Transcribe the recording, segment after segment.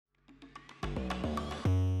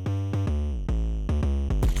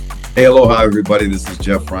Hey, aloha, everybody. This is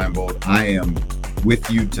Jeff Reinbold. I am with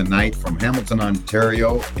you tonight from Hamilton,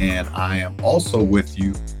 Ontario, and I am also with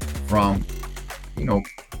you from,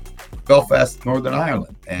 Belfast, Northern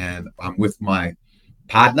Ireland. And I'm with my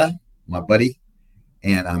partner, my buddy,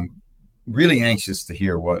 and I'm really anxious to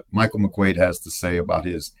hear what Michael McQuaid has to say about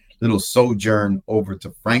his little sojourn over to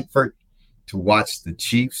Frankfurt to watch the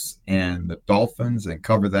Chiefs and the Dolphins and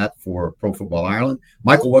cover that for Pro Football Ireland.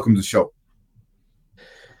 Michael, welcome to the show.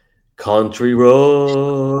 Country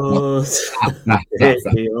roads.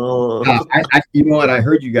 You know what? I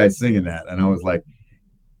heard you guys singing that, and I was like,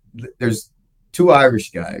 there's two Irish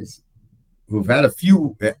guys who've had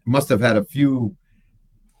must have had a few,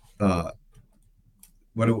 a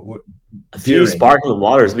few sparkling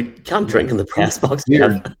waters. We can't drink in the press box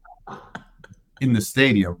in the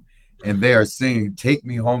stadium, and they are singing "Take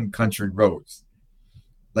Me Home, Country Roads."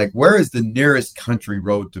 Like, where is the nearest country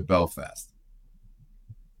road to Belfast?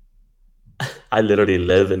 I literally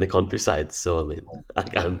live in the countryside, so I mean,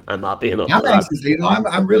 I'm happy enough.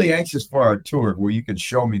 I'm really anxious for our tour where you can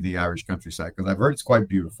show me the Irish countryside, because I've heard it's quite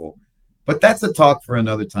beautiful. But that's a talk for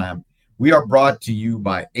another time. We are brought to you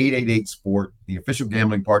by 888 Sport, the official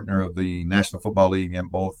gambling partner of the National Football League in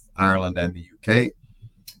both Ireland and the UK.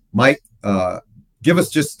 Mike, give us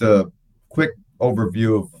just a quick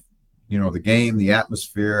overview of the game, the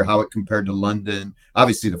atmosphere, how it compared to London.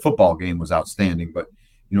 Obviously, the football game was outstanding, but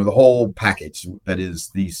the whole package that is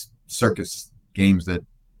these circus games that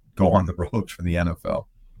go on the road for the NFL.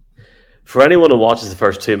 For anyone who watches the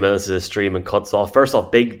first 2 minutes of the stream and cuts off, first off,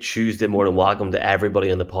 big Tuesday morning welcome to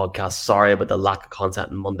everybody on the podcast. Sorry about the lack of content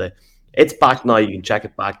on Monday. It's back now. You can check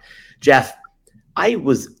it back. Jeff, I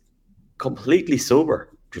was completely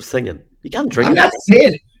sober just singing. You can't drink. I'm not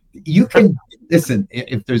saying you can. Listen,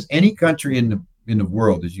 if there's any country in the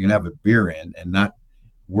world that you can have a beer in and not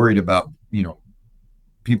worried about,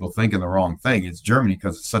 people thinking the wrong thing, it's Germany,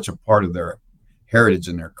 because it's such a part of their heritage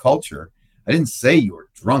and their culture. I didn't say you were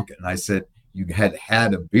drunken. I said you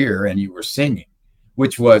had a beer and you were singing,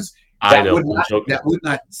 which was that would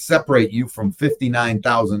not separate you from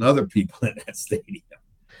 59,000 other people in that stadium.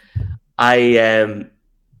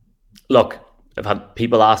 Look, I've had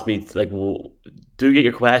people ask me, like, well, do get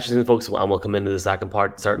your questions in, folks, and we'll come into the second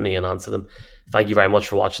part certainly and answer them. Thank you very much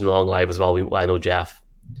for watching the long live as well. I know Jeff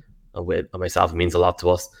and myself, it means a lot to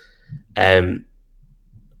us.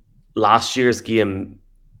 Last year's game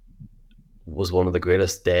was one of the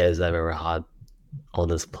greatest days I've ever had on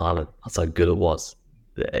this planet. That's how good it was.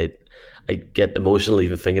 I get emotional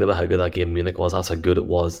even thinking about how good that game in Munich was. That's how good it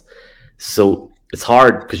was. So it's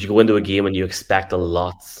hard because you go into a game and you expect a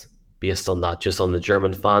lot based on that, just on the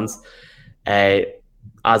German fans.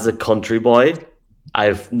 As a country boy,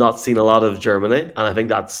 I've not seen a lot of Germany, and I think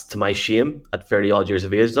that's to my shame at 30 odd years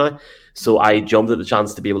of age now. So I jumped at the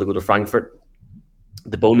chance to be able to go to Frankfurt.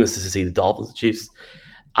 The bonus is to see the Dolphins and Chiefs.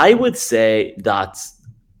 I would say that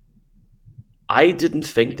I didn't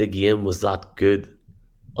think the game was that good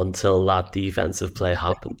until that defensive play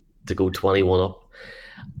happened to go 21 up.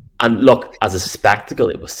 And look, as a spectacle,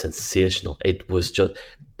 it was sensational. It was just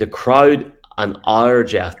the crowd. An hour,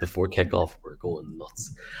 Jeff, before kickoff, we're going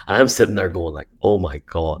nuts. And I'm sitting there going like, oh my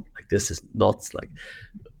God, like this is nuts. Like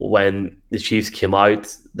when the Chiefs came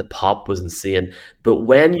out, the pop was insane. But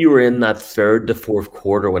when you were in that third to fourth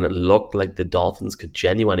quarter, when it looked like the Dolphins could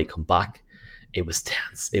genuinely come back, it was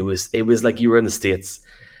tense. It was like you were in the States.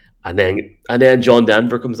 And then John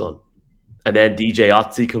Denver comes on. And then DJ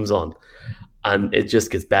Otzi comes on. And it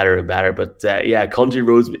just gets better and better. But Country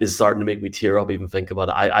Roads is starting to make me tear up even think about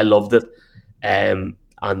it. I loved it. And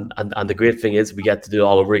the great thing is we get to do it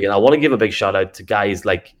all over again. I want to give a big shout out to guys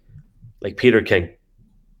like Peter King.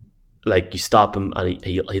 Like, you stop him and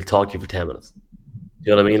he'll talk to you for 10 minutes.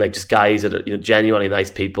 You know what I mean? Like, just guys that are genuinely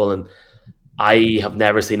nice people. And I have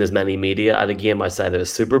never seen as many media at a game outside of a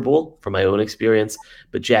Super Bowl from my own experience.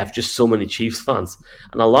 But Jeff, just so many Chiefs fans.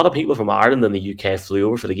 And a lot of people from Ireland and the UK flew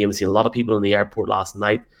over for the game. I've seen a lot of people in the airport last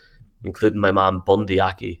night, including my man Bundy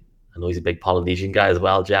Aki. I know he's a big Polynesian guy as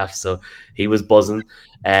well, Jeff, so he was buzzing.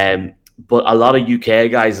 But a lot of UK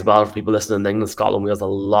guys as well, for people listening in England, Scotland, Wales, a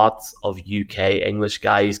lot of UK English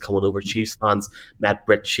guys coming over, Chiefs fans. Met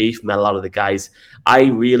Brit Chief, met a lot of the guys. I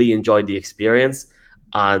really enjoyed the experience,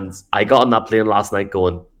 and I got on that plane last night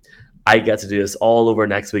going, I get to do this all over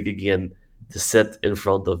next week again, to sit in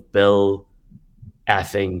front of Bill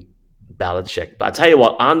effing Belichick. But I tell you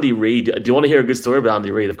what, Andy Reid, do you want to hear a good story about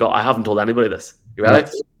Andy Reid? I haven't told anybody this. You ready?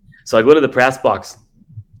 Yes. So I go to the press box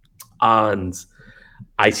and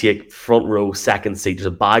I take front row, second seat. There's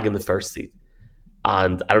a bag in the first seat,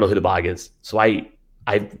 and I don't know who the bag is. So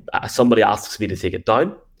somebody asks me to take it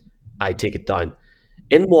down. I take it down.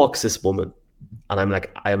 In walks this woman, and I'm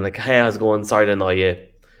like, hey, how's it going? Sorry to annoy you.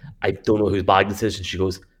 I don't know whose bag this is. And she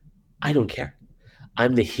goes, I don't care.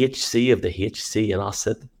 I'm the HC of the HC, and I'll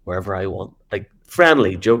sit wherever I want. Like,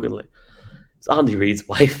 friendly, jokingly. It's Andy Reid's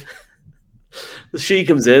wife. She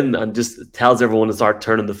comes in and just tells everyone to start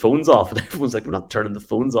turning the phones off, and everyone's like, "We're not turning the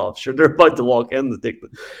phones off." Sure, they're about to walk in.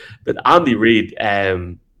 But Andy Reid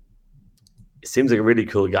seems like a really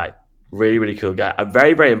cool guy. Really, really cool guy. I'm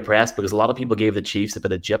very, very impressed because a lot of people gave the Chiefs a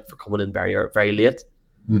bit of gyp for coming in very, very late.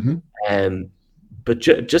 But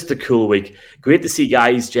just a cool week. Great to see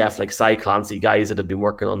guys, Jeff, like Cy Clancy, guys that have been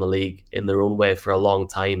working on the league in their own way for a long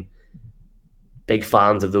time. Big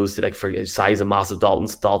fans of those. Like for Cy's a massive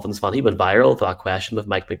Dolphins fan. He went viral for that question with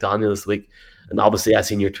Mike McDaniel this week. And obviously, I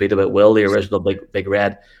seen your tweet about Will, the original Big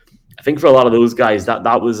Red. I think for a lot of those guys,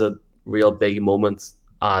 that was a real big moment.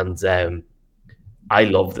 And I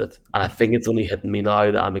loved it. And I think it's only hitting me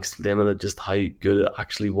now that I'm explaining it just how good it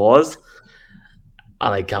actually was.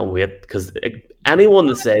 And I can't wait, because anyone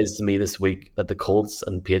that says to me this week that the Colts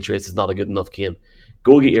and Patriots is not a good enough game,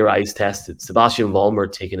 go get your eyes tested. Sebastian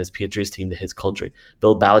Vollmer taking his Patriots team to his country.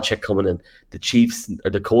 Bill Belichick coming in.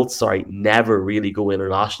 The Colts, never really go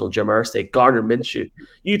international. Jim Irsay, Gardner Minshew.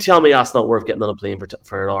 You tell me that's not worth getting on a plane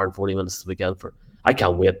for an hour and 40 minutes this weekend for. I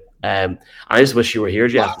can't wait. I just wish you were here,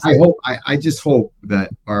 Jeff. I just hope that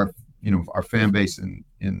our fan base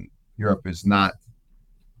in Europe is not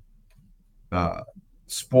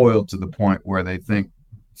spoiled to the point where they think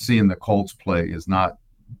seeing the Colts play is not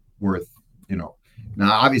worth,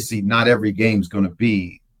 Now, obviously, not every game's going to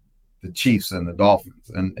be the Chiefs and the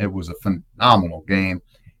Dolphins, and it was a phenomenal game.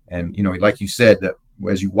 And like you said, that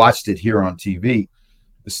as you watched it here on TV,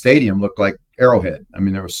 the stadium looked like Arrowhead. I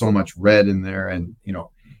mean, there was so much red in there, and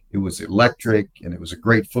it was electric, and it was a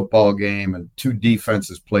great football game, and two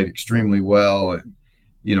defenses played extremely well, and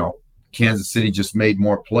Kansas City just made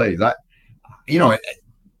more plays.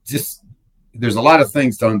 There's a lot of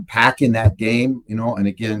things to unpack in that game, and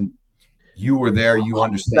again, you were there, you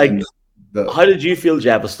understand. How did you feel,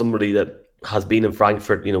 Jeff, as somebody that has been in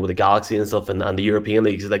Frankfurt, with the Galaxy and stuff, and the European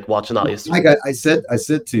leagues, like watching that yesterday? I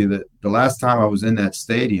said to you that the last time I was in that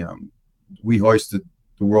stadium, we hoisted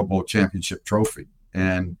the World Bowl Championship trophy,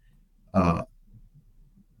 and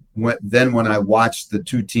when I watched the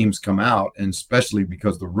two teams come out, and especially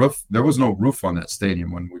because there was no roof on that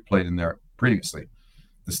stadium when we played in there previously.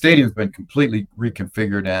 The stadium's been completely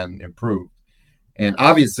reconfigured and improved. And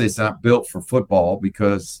obviously it's not built for football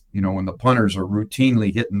because, when the punters are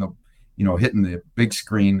routinely hitting the big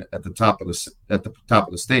screen at the top of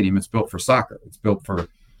the stadium, it's built for soccer. It's built for,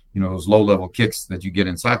 those low-level kicks that you get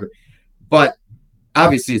in soccer. But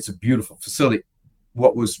obviously it's a beautiful facility.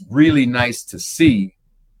 What was really nice to see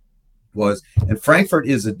was, and Frankfurt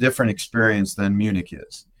is a different experience than Munich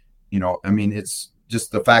is. It's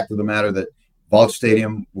just the fact of the matter that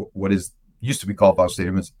Waldstadium, what is used to be called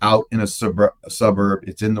Waldstadium, is out in a suburb.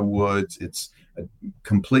 It's in the woods. It's a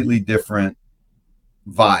completely different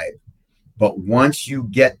vibe. But once you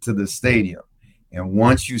get to the stadium, and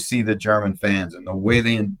once you see the German fans and the way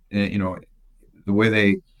they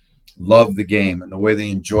love the game and the way they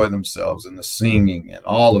enjoy themselves and the singing and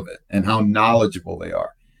all of it and how knowledgeable they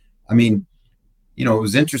are. I mean, it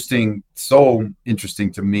was interesting, so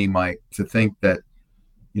interesting to me, Mike, to think that,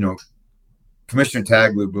 Commissioner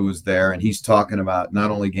Tagliabue was there, and he's talking about not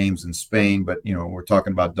only games in Spain, but, we're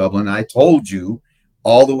talking about Dublin. I told you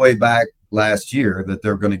all the way back last year that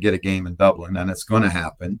they're going to get a game in Dublin, and it's going to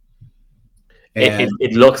happen. And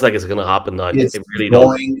it looks like it's going to happen now. It's really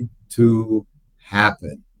going to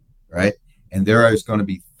happen, right? And there is going to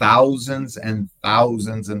be thousands and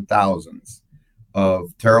thousands and thousands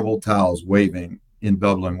of terrible towels waving in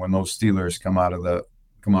Dublin when those Steelers come out of the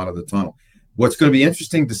tunnel. What's going to be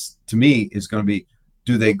interesting to me is going to be,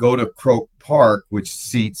 do they go to Croke Park, which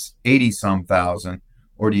seats 80-some thousand,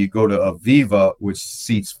 or do you go to Aviva, which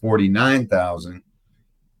seats 49,000?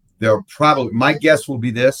 They're probably, my guess will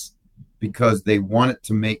be this, because they want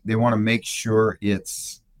to make sure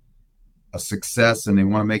it's a success, and they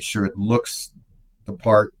want to make sure it looks the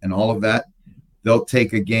part and all of that. They'll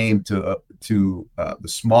take a game to the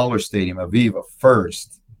smaller stadium, Aviva,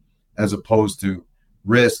 first, as opposed to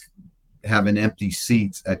risk having empty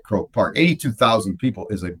seats at Croke Park. 82,000 people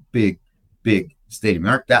is a big, big stadium.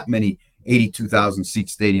 There aren't that many 82,000 seat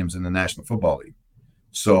stadiums in the National Football League.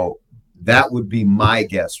 So that would be my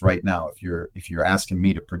guess right now if you're asking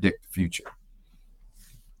me to predict the future.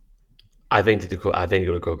 I think go to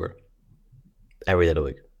Kroger every day of the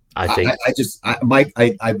week. Mike,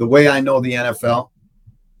 the way I know the NFL,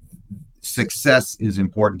 success is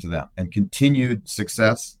important to them, and continued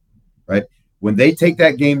success, right? When they take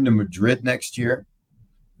that game to Madrid next year,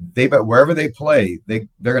 but wherever they play, they're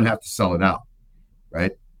going to have to sell it out,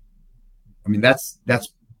 right? I mean, that's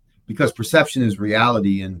because perception is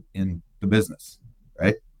reality in the business,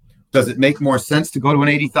 right? Does it make more sense to go to an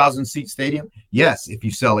 80,000 seat stadium? Yes, if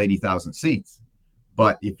you sell 80,000 seats.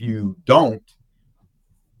 But if you don't,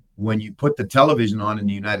 when you put the television on in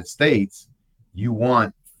the United States, you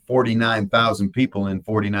want 49,000 people in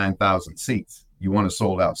 49,000 seats. You want a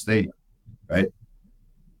sold out stadium, right?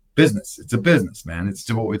 Business. It's a business, man. It's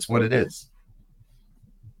what it is.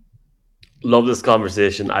 Love this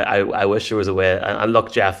conversation. I wish there was a way. And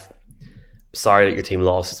look, Jeff, sorry that your team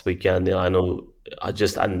lost this weekend. You know, I know.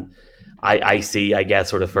 I see, I get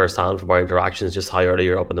sort of firsthand from our interactions just how early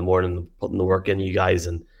you're up in the morning putting the work in, you guys,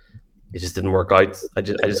 and it just didn't work out. I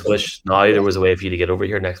just wish now there was a way for you to get over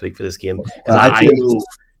here next week for this game, because I know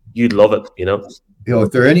you'd love it. You know,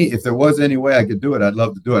 if there was any way I could do it, I'd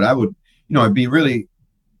love to do it. I would, it'd be really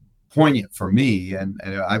poignant for me, and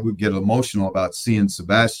I would get emotional about seeing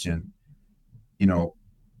Sebastian, in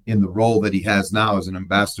the role that he has now as an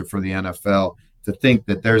ambassador for the NFL, to think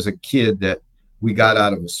that there's a kid that we got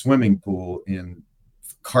out of a swimming pool in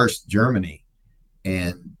Karst, Germany,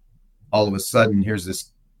 and all of a sudden here's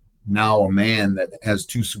this now a man that has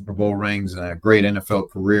 2 Super Bowl rings and a great NFL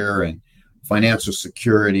career and financial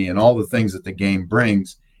security and all the things that the game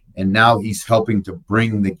brings. And now he's helping to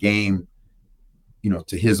bring the game,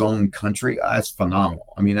 to his own country. That's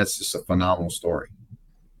phenomenal. I mean, that's just a phenomenal story.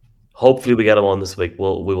 Hopefully we get him on this week.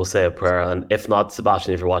 We will say a prayer. And if not,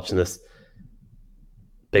 Sebastian, if you're watching this,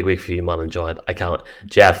 big week for you, man. Enjoy it.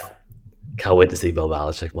 Jeff, can't wait to see Bill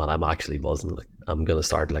Belichick, man. I'm actually buzzing. I'm gonna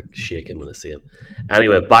start shaking when I see him.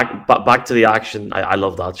 Anyway, back to the action. I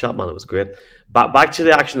love that shot, man. It was great. Back to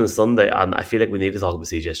the action on Sunday, and I feel like we need to talk about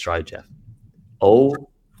CJ Stroud, Jeff. Oh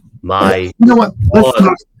my! You know what?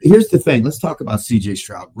 Here's the thing. Let's talk about CJ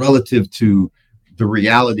Stroud relative to the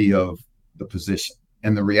reality of the position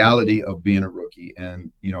and the reality of being a rookie.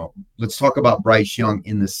 And let's talk about Bryce Young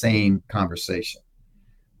in the same conversation,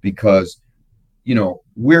 because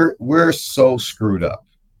we're so screwed up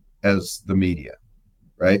as the media,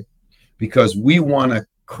 right? Because we want to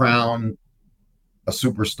crown a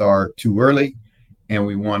superstar too early, and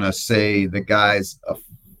we want to say the guy's a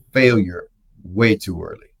failure way too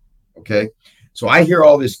early. Okay, so I hear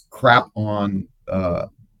all this crap on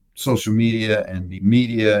social media and the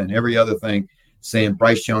media and every other thing saying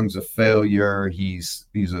Bryce Young's a failure. He's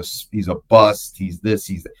a bust. He's this.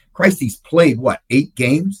 He's that. Christ. He's played 8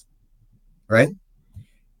 games, right?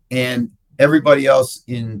 And everybody else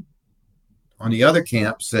on the other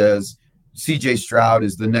camp says CJ Stroud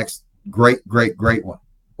is the next great one.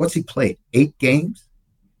 What's he played? 8 games?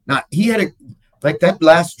 Now, he had that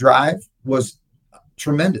last drive was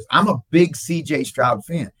tremendous. I'm a big CJ Stroud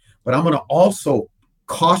fan, but I'm going to also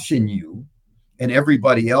caution you and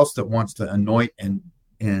everybody else that wants to anoint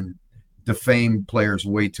and defame players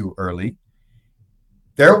way too early.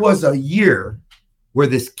 There was a year where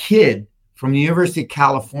this kid from the University of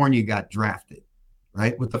California got drafted,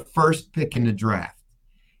 right, with the first pick in the draft.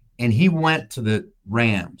 And he went to the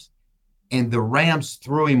Rams, and the Rams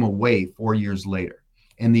threw him away 4 years later.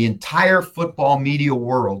 And the entire football media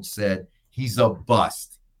world said, he's a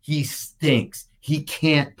bust. He stinks. He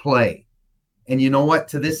can't play. And you know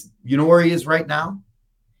what? You know where he is right now?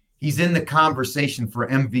 He's in the conversation for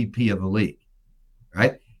MVP of the league,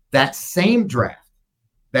 right? That same draft,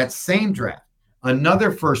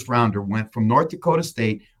 another first rounder went from North Dakota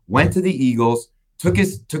State, went to the Eagles, took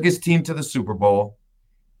his team to the Super Bowl,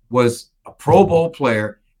 was a Pro Bowl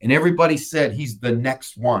player, and everybody said he's the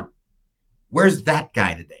next one. Where's that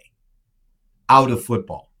guy today? Out of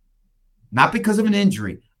football. Not because of an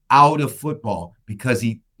injury, out of football because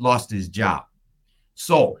he lost his job.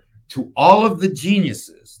 So to all of the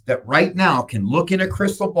geniuses that right now can look in a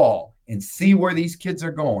crystal ball and see where these kids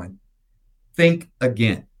are going, think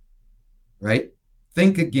again, right?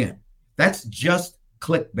 Think again. That's just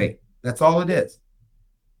clickbait. That's all it is,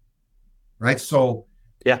 right? So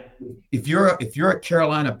yeah, if you're a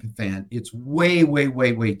Carolina fan, it's way, way,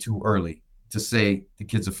 way, way too early to say the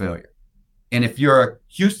kid's a failure. And if you're a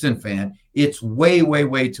Houston fan, it's way, way,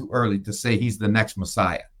 way too early to say he's the next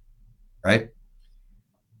Messiah, right?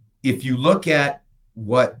 If you look at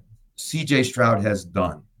what CJ Stroud has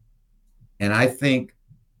done, and I think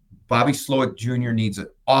Bobby Slowick Jr. needs an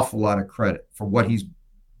awful lot of credit for what he's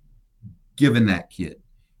given that kid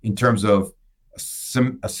in terms of a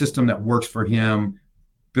system that works for him,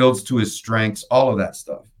 builds to his strengths, all of that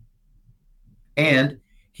stuff. And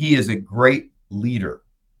he is a great leader,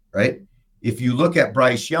 right? If you look at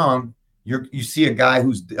Bryce Young, you see a guy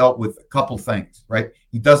who's dealt with a couple things, right?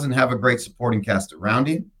 He doesn't have a great supporting cast around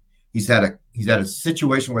him. He's had a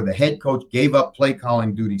situation where the head coach gave up play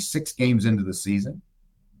calling duty 6 games into the season,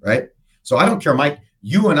 right? So I don't care, Mike.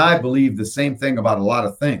 You and I believe the same thing about a lot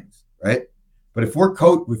of things, right? But if we're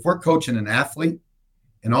coaching an athlete,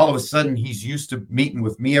 and all of a sudden he's used to meeting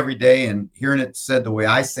with me every day and hearing it said the way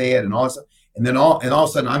I say it, and all this, and then all of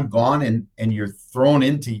a sudden I'm gone, and you're thrown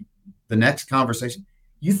into the next conversation.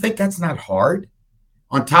 You think that's not hard?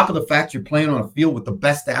 On top of the fact you're playing on a field with the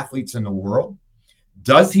best athletes in the world.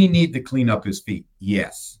 Does he need to clean up his feet?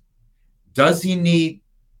 Yes. Does he need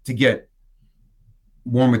to get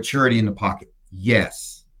more maturity in the pocket?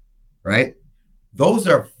 Yes. Right? Those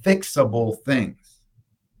are fixable things.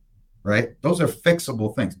 Right? Those are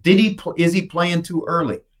fixable things. Is he playing too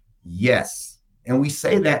early? Yes. And we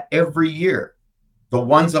say that every year. The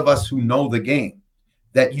ones of us who know the game,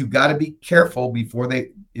 that you got to be careful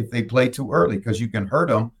if they play too early, because you can hurt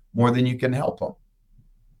them more than you can help them.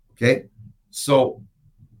 Okay? So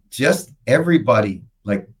just everybody,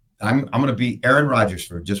 like I'm going to be Aaron Rodgers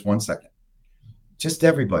for just 1 second. Just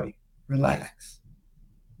everybody, relax.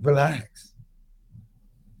 Relax.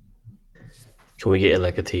 Can we get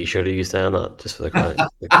like a T-shirt of you saying that just for the crowd?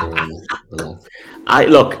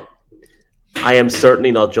 I am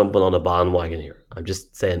certainly not jumping on a bandwagon here. I'm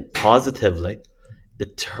just saying positively, the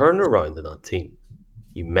turnaround in that team.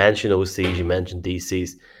 You mentioned OCs, you mentioned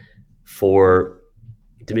DCs. For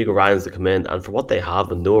D'Amico Ryans to come in, and for what they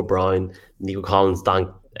have, and Noah Brown, Nico Collins, Tank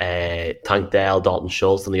Dell, Dalton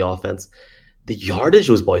Schultz on the offense, the yardage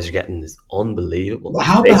those boys are getting is unbelievable. Well,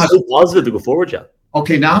 how it's so positive to go forward, yeah.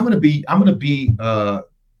 Okay, now I'm gonna be a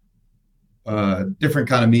different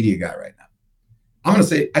kind of media guy right now. I'm gonna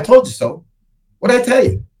say, I told you so. What did I tell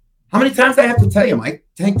you? How many times do I have to tell you, Mike?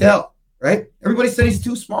 Tank Dell, right? Everybody said he's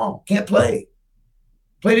too small, can't play.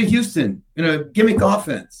 Played at Houston in a gimmick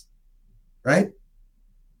offense, right?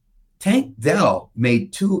 Tank Dell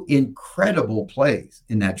made 2 incredible plays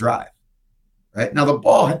in that drive, right? Now the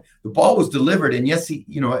ball was delivered, and yes, it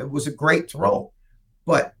was a great throw,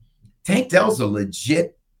 but Tank Dell's a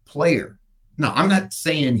legit player. Now, I'm not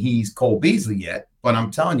saying he's Cole Beasley yet, but I'm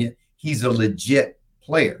telling you, he's a legit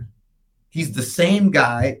player. He's the same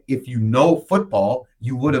guy, if you know football,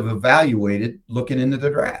 you would have evaluated looking into the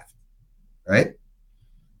draft, right?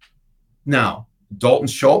 Now, Dalton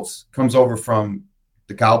Schultz comes over from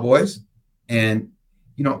the Cowboys, and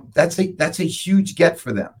that's a huge get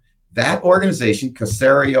for them. That organization,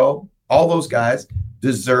 Caserio, all those guys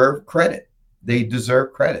deserve credit. They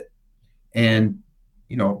deserve credit. And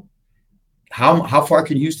how far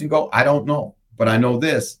can Houston go? I don't know, but I know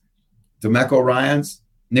this: D'Amico Ryans,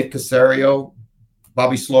 Nick Caserio,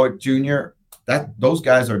 Bobby Slowick Jr. Those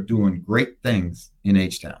guys are doing great things in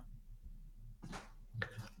H-Town.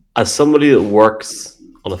 As somebody that works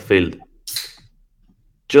on a field,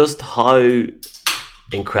 just how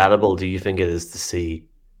incredible do you think it is to see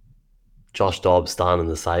Josh Dobbs stand on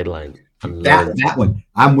the sideline? And that one,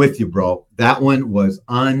 I'm with you, bro. That one was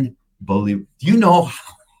unbelievable. Do you know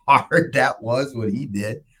how hard that was, what he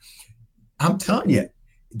did? I'm telling you,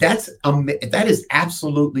 that is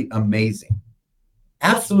absolutely amazing.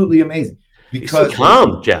 Absolutely amazing. Because he's so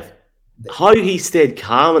calm, Jeff. How he stayed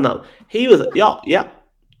calm and that he was, yeah.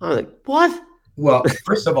 I was like, what? Well,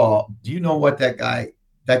 first of all, do you know what that guy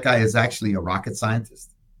is actually a rocket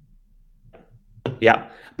scientist? Yeah,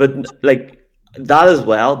 but like that as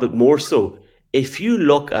well, but more so, if you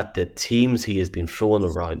look at the teams he has been throwing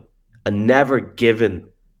around and never given,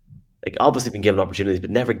 like obviously been given opportunities, but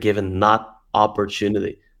never given that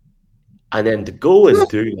opportunity. And then to go and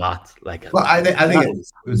do that, like, well, I think it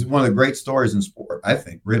was one of the great stories in sport. I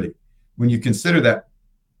think, really, when you consider that,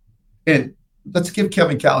 and let's give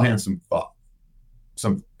Kevin Callahan some thought,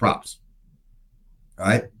 some props,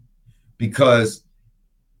 right? Because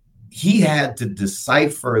he had to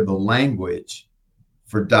decipher the language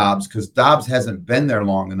for Dobbs, because Dobbs hasn't been there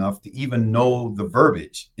long enough to even know the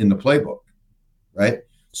verbiage in the playbook, right?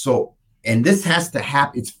 So, and this has to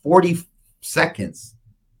happen. It's 40 seconds.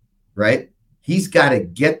 Right? He's got to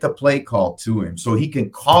get the play call to him so he can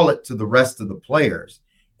call it to the rest of the players,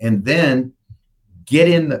 and then get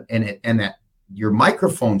in and that your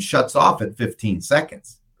microphone shuts off at 15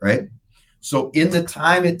 seconds, right? So in the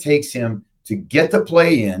time it takes him to get the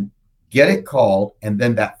play in, get it called, and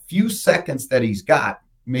then that few seconds that he's got,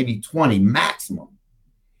 maybe 20 maximum,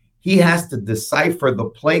 he has to decipher the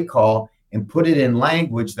play call and put it in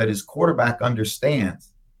language that his quarterback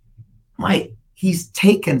understands. Mike, he's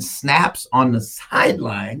taken snaps on the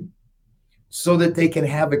sideline so that they can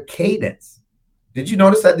have a cadence. Did you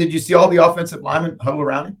notice that? Did you see all the offensive linemen huddle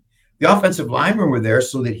around him? The offensive linemen were there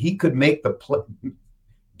so that he could make the play,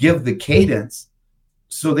 give the cadence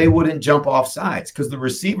so they wouldn't jump off sides because the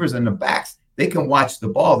receivers and the backs, they can watch the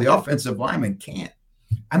ball. The offensive lineman can't.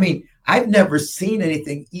 I mean, I've never seen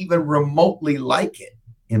anything even remotely like it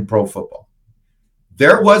in pro football.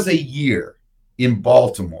 There was a year in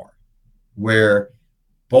Baltimore where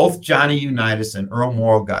both Johnny Unitas and Earl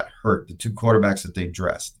Morrall got hurt, the two quarterbacks that they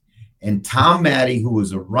dressed. And Tom Matty, who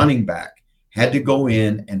was a running back, had to go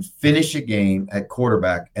in and finish a game at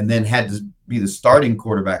quarterback and then had to be the starting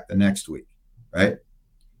quarterback the next week, right?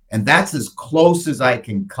 And that's as close as I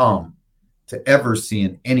can come to ever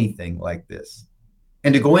seeing anything like this.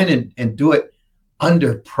 And to go in and do it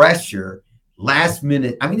under pressure, last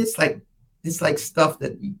minute. I mean, it's like stuff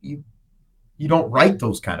that you don't write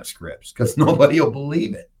those kind of scripts because nobody will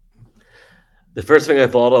believe it. The first thing I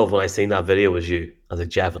thought of when I seen that video was you. I was like,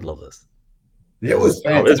 Jeff would love this. It was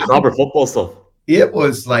fantastic. It's proper football stuff. It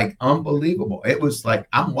was like unbelievable. It was like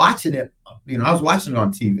I'm watching it. I was watching it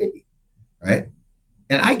on TV, right?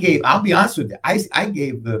 And I'll be honest with you, I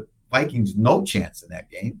gave the Vikings no chance in that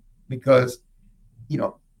game because,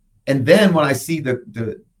 and then when I see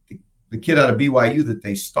the kid out of BYU that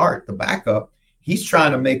they start, the backup, he's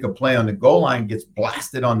trying to make a play on the goal line, gets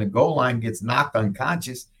blasted on the goal line, gets knocked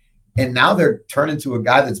unconscious. And now they're turning to a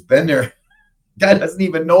guy that's been there. Guy doesn't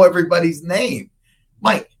even know everybody's name.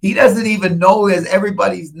 Mike, he doesn't even know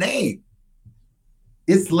everybody's name.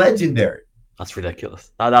 It's legendary. That's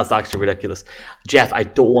ridiculous. That's actually ridiculous. Jeff, I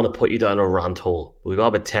don't want to put you down a rant hole. We've got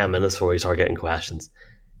about 10 minutes before we start getting questions.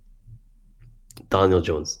 Daniel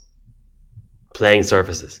Jones. Playing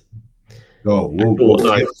surfaces. Whoa.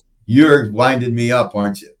 You're winding me up,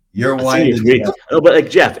 aren't you? You're winding me up. No, but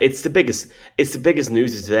Jeff, it's the biggest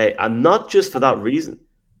news of today. And not just for that reason.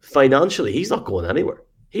 Financially, he's not going anywhere.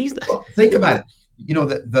 Well, think about it.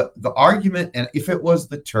 The argument, and if it was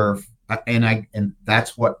the turf, and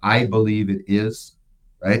that's what I believe it is,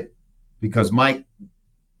 right? Because Mike,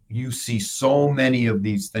 you see so many of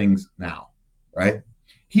these things now, right?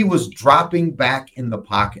 He was dropping back in the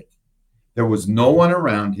pocket. There was no one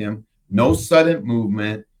around him, no sudden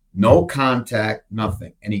movement, no contact,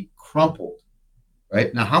 nothing. And he crumpled,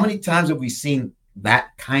 right? Now, how many times have we seen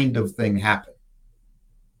that kind of thing happen,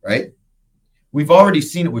 right? We've already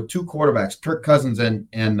seen it with two quarterbacks, Kirk Cousins and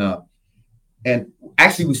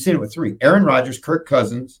actually we've seen it with three: Aaron Rodgers, Kirk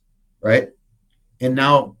Cousins, right, and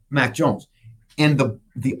now Mac Jones. And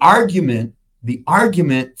the argument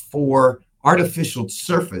for artificial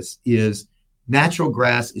surface is natural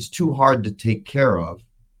grass is too hard to take care of,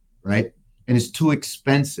 right, and it's too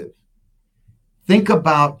expensive. Think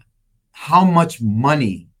about how much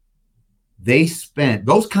money they spent.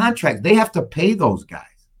 Those contracts, they have to pay those guys,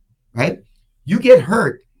 right? You get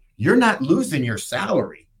hurt, you're not losing your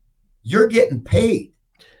salary. You're getting paid.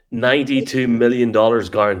 $92 million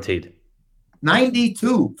guaranteed.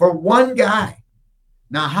 92 for one guy.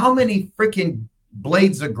 Now, how many freaking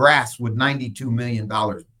blades of grass would $92 million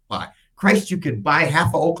buy? Christ, you could buy half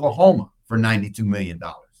of Oklahoma for $92 million.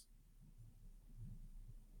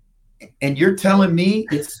 And you're telling me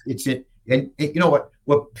and you know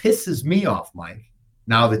what pisses me off, Mike,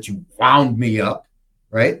 now that you wound me up,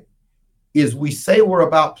 right, is we say we're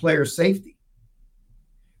about player safety.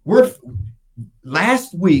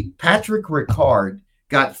 Last week, Patrick Ricard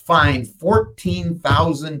got fined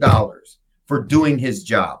 $14,000 for doing his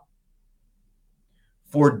job.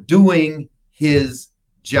 For doing his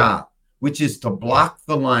job, which is to block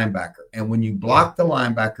the linebacker. And when you block the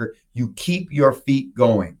linebacker, you keep your feet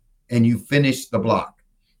going and you finish the block.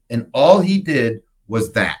 And all he did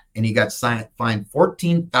was that. And he got fined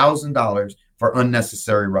 $14,000 for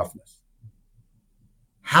unnecessary roughness.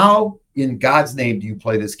 How in God's name do you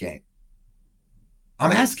play this game?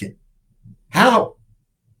 I'm asking. How?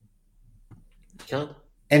 Yeah.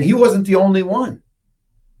 And he wasn't the only one.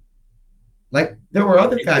 Like, there were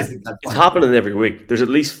other guys that got It's happening every week. There's at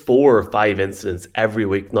least 4 or 5 incidents every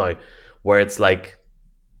week now where it's like,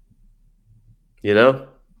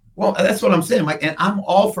 Well, that's what I'm saying, Mike. And I'm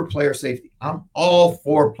all for player safety. I'm all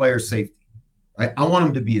for player safety. Right? I want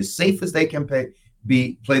them to be as safe as they can play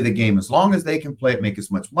the game as long as they can play it, make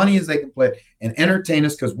as much money as they can play it, and entertain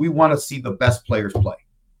us because we want to see the best players play.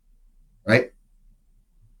 Right?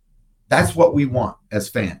 That's what we want as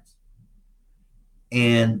fans.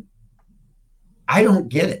 And I don't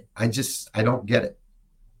get it. I don't get it.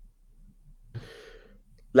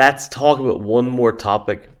 Let's talk about one more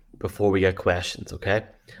topic before we get questions, okay?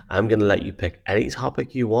 I'm going to let you pick any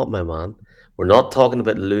topic you want, my man. We're not talking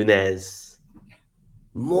about Lunes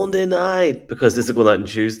Monday night because this is going out on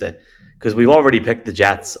Tuesday because we've already picked the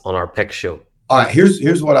Jets on our pick show. All right,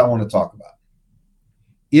 here's what I want to talk about.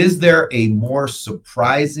 Is there a more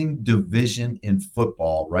surprising division in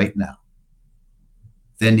football right now?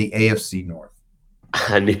 than the AFC North.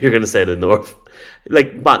 I knew you were going to say the North.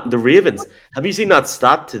 But the Ravens, have you seen that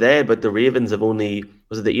stat today? But the Ravens have only,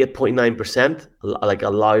 was it the 8.9%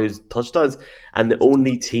 allowed touchdowns? And the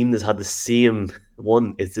only team that's had the same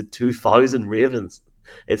one is the 2000 Ravens.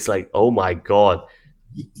 It's like, oh my God.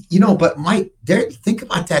 But Mike, think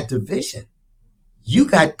about that division. You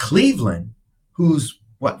got Cleveland, who's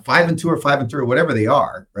 5-2 or 5-3 or whatever they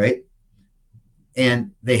are, right?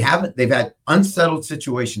 And they've had unsettled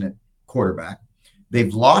situation at quarterback.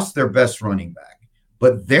 They've lost their best running back,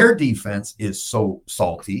 but their defense is so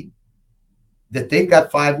salty that they've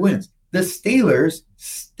got 5 wins. The Steelers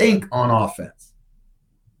stink on offense,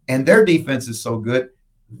 and their defense is so good,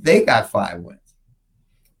 they got 5 wins.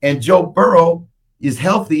 And Joe Burrow is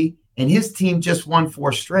healthy, and his team just won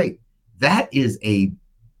 4 straight. That is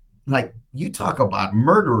you talk about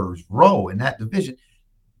murderer's row in that division.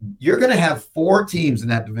 You're going to have 4 teams in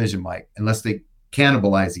that division, Mike, unless they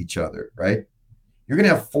cannibalize each other, right? You're going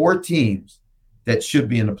to have 4 teams that should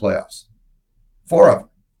be in the playoffs. 4 of them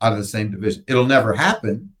out of the same division. It'll never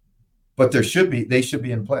happen, but they should be in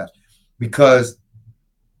the playoffs because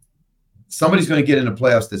somebody's going to get in the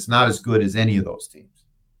playoffs that's not as good as any of those teams.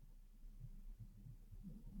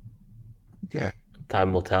 Yeah.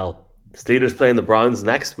 Time will tell. Steelers playing the Browns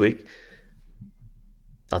next week.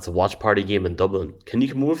 That's a watch party game in Dublin. Can you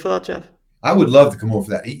come over for that, Jeff? I would love to come over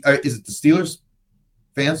for that. Is it the Steelers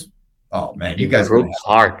fans? Oh man, you guys Croke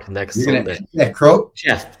Park next Sunday. Croak.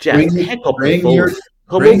 Jeff, pick up the phone.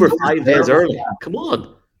 Come over 5 days early. Come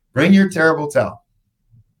on. Bring your terrible towel.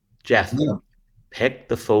 Jeff, pick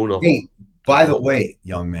the phone up. Hey, by the way,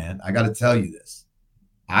 young man, I got to tell you this.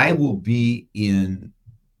 I will be in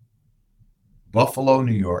Buffalo,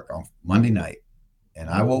 New York on Monday night, and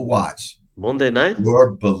I will watch Monday night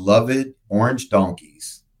your beloved Orange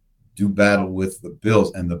Donkeys do battle with the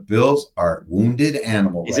Bills, and the Bills are wounded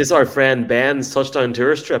animals. Is this our friend Ben's touchdown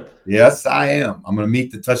tourist trip? Yes, I am. I'm going to meet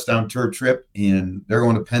the touchdown tour trip, and they're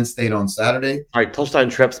going to Penn State on Saturday. All right, touchdown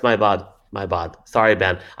trips, my bad. Sorry,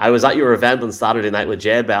 Ben. I was at your event on Saturday night with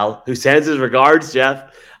Jay Bell, who sends his regards,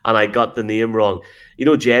 Jeff, and I got the name wrong.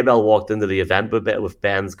 Jay Bell walked into the event with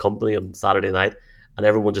Ben's company on Saturday night, and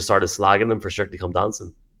everyone just started slagging him for Strictly Come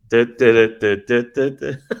Dancing.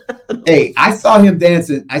 Hey, I saw him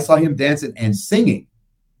dancing. And singing.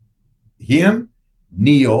 Him,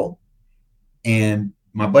 Neil, and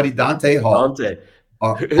my buddy Dante Hall.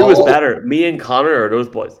 Who was better, me and Connor or those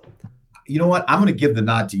boys? You know what? I'm going to give the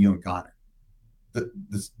nod to you and Connor.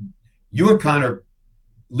 You and Connor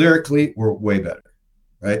lyrically were way better,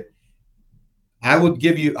 right? I will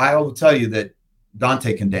tell you that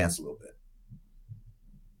Dante can dance a little bit.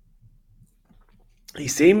 He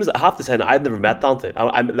seems, I have to say, I've never met Dante.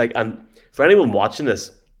 And for anyone watching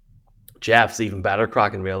this, Jeff's even better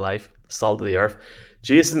crack in real life, salt of the earth.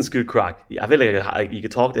 Jason's good crack. I feel like you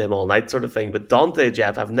could talk to him all night, sort of thing. But Dante,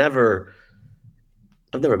 Jeff, I've never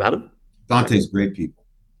met him. Dante's great people.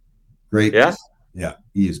 Great. Yeah? Yeah,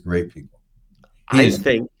 he is great people. He's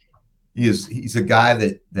a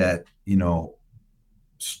guy that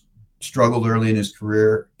struggled early in his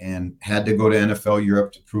career and had to go to NFL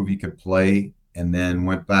Europe to prove he could play, and then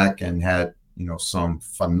went back and had some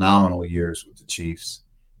phenomenal years with the Chiefs,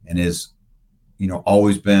 and is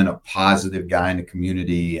always been a positive guy in the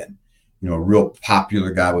community, and a real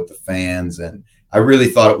popular guy with the fans. And I really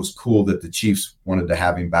thought it was cool that the Chiefs wanted to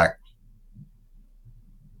have him back.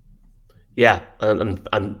 Yeah, and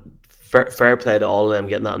fair play to all of them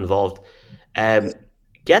getting that involved.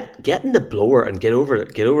 Get in the blower and get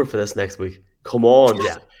over for this next week. Come on,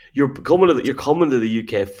 yeah. You're coming to the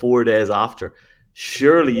UK 4 days after.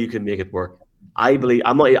 Surely you can make it work. I believe.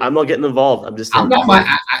 I'm not getting involved. I'm just saying.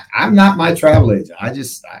 I'm not my travel agent. I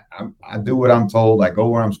do what I'm told. I go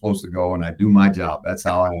where I'm supposed to go, and I do my job. That's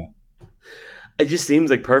how I am. It just seems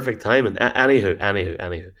like perfect timing.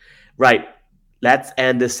 Anywho. Right. Let's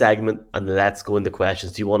end this segment and let's go into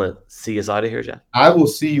questions. Do you want to see us out of here, Jeff? I will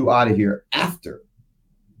see you out of here after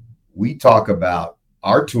we talk about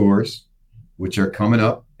our tours, which are coming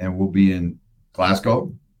up, and we'll be in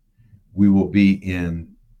Glasgow. We will be in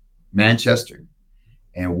Manchester,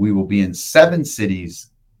 and we will be in 7 cities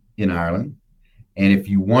in Ireland. And if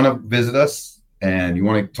you want to visit us and you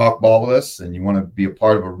want to talk ball with us and you want to be a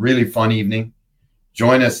part of a really fun evening,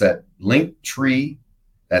 join us at Linktree.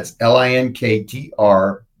 That's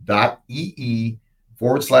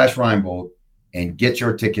linktr.ee/Reinbold, and get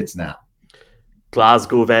your tickets now.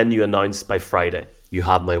 Glasgow venue announced by Friday. You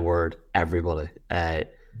have my word, everybody. We're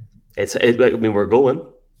going.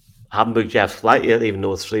 I haven't booked Jeff's flight yet, even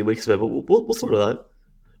though it's 3 weeks away, but we'll sort it out.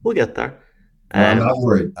 We'll get there. I'm not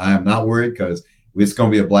worried. I am not worried because It's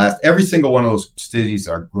going to be a blast. Every single one of those cities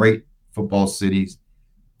are great football cities.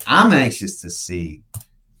 I'm anxious to see,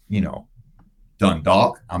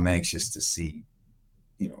 Dundalk. I'm anxious to see,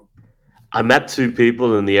 I met two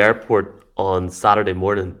people in the airport on Saturday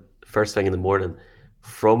morning, first thing in the morning,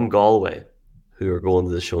 from Galway, who are going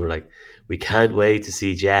to the show. And they're like, we can't wait to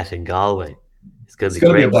see Jet in Galway. It's going to be be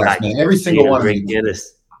a great. blast, man. Every single one of them.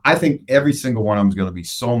 Guinness. I think every single one of them is going to be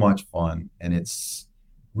so much fun, and it's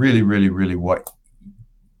really, really, really what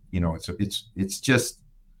it's just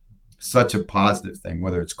such a positive thing.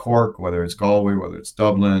 Whether it's Cork, whether it's Galway, whether it's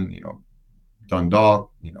Dublin,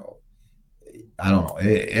 Dundalk, I don't know.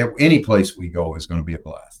 Any place we go is going to be a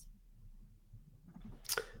blast.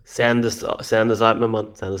 Send us out, my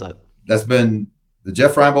man. Send us out. That's been the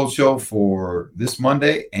Jeff Reinebold Show for this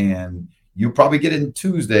Monday, and you'll probably get it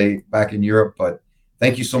Tuesday back in Europe. But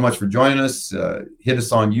thank you so much for joining us. Hit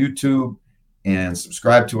us on YouTube and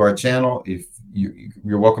subscribe to our channel. If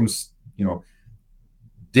you're welcome to,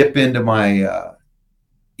 dip into my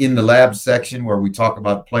in the lab section where we talk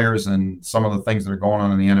about players and some of the things that are going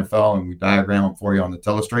on in the NFL, and we diagram them for you on the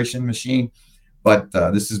telestration machine. But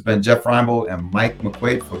this has been Jeff Reinebold and Mike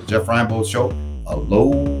McQuaid for the Jeff Reinebold Show.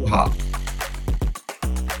 Aloha.